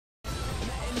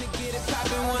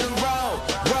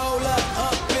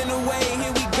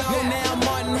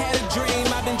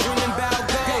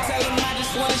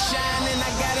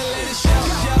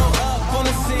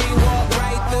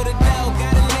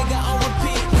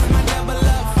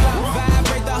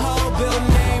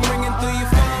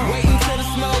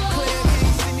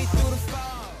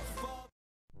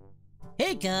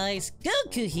guys,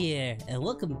 Goku here, and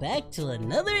welcome back to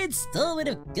another installment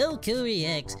of Goku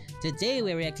Reacts. Today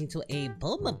we're reacting to a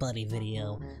Bulma Buddy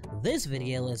video. This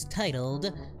video is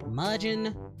titled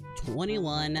Majin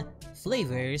 21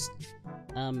 Flavors,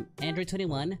 Android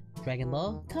 21 Dragon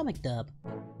Ball Comic Dub.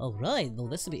 Alright, well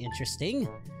this will be interesting.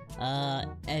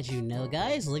 As you know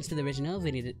guys, links to the original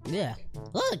video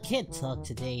I can't talk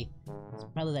today. It's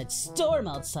probably that storm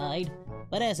outside.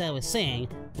 But as I was saying,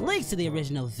 links to the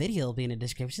original video will be in the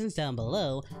descriptions down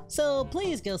below, so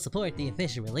please go support the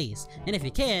official release. And if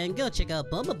you can, go check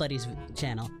out Bulma Buddy's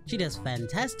channel. She does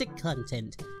fantastic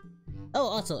content. Oh,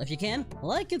 also, if you can,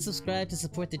 like and subscribe to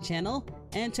support the channel,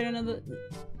 and turn on the...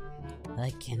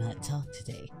 I cannot talk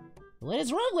today. What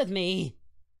is wrong with me?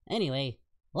 Anyway,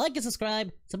 like and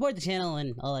subscribe, support the channel,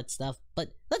 and all that stuff. But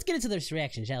let's get into this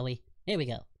reaction, shall we? Here we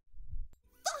go.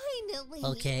 Finally!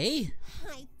 Okay.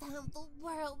 I found the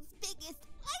world's biggest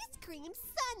ice cream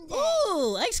sundae!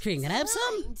 Ooh, ice cream, can I have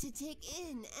some? To take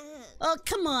in and... Oh,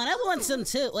 come on, I want some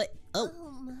too. Wait, oh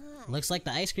my. Looks like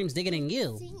the ice cream's digging in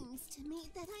you. Seems to me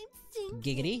that I'm sinking.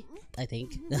 Giggity, I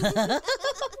think.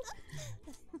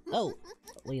 Oh,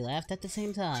 we laughed at the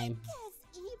same time. I guess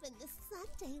even the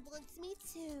sundae wants me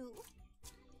to.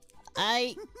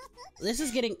 This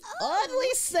is getting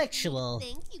oddly sexual.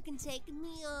 Think you can take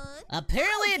me on?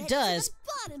 Apparently it does.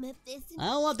 I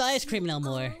don't want the ice cream no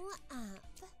more.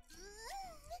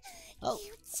 Oh,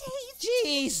 you taste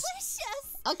jeez.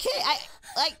 delicious. Okay,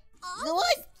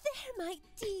 what? There, my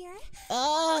dear.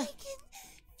 I can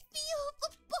feel the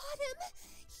bottom.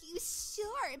 You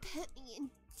sure put me in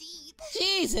deep.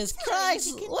 Jesus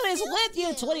Christ! What is with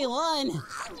you, 21?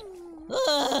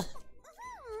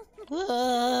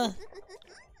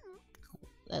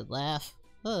 That laugh.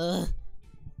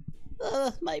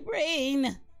 My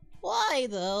brain. Why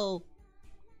though?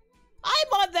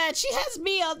 I'm on that. She has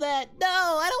me on that. No,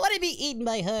 I don't want to be eaten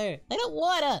by her. I don't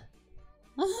wanna.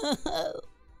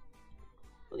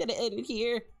 We're gonna end it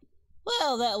here.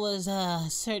 Well, that was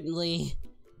certainly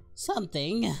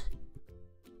something.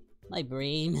 My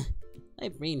brain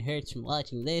hurts from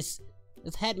watching this.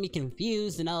 It's had me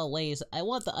confused in all ways. I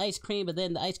want the ice cream, but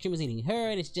then the ice cream is eating her,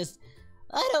 and it's just...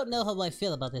 I don't know how I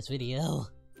feel about this video.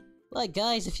 Like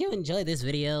guys, if you enjoyed this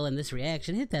video and this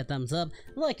reaction, hit that thumbs up,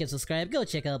 like and subscribe, go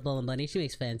check out Bulma Buddy, she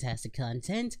makes fantastic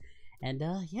content. And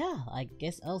yeah, I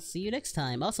guess I'll see you next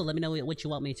time. Also, let me know what you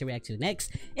want me to react to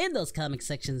next in those comment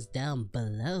sections down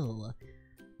below.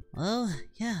 Well,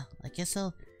 yeah, I guess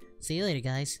I'll see you later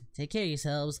guys. Take care of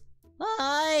yourselves.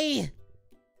 Bye!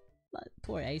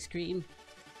 Poor ice cream.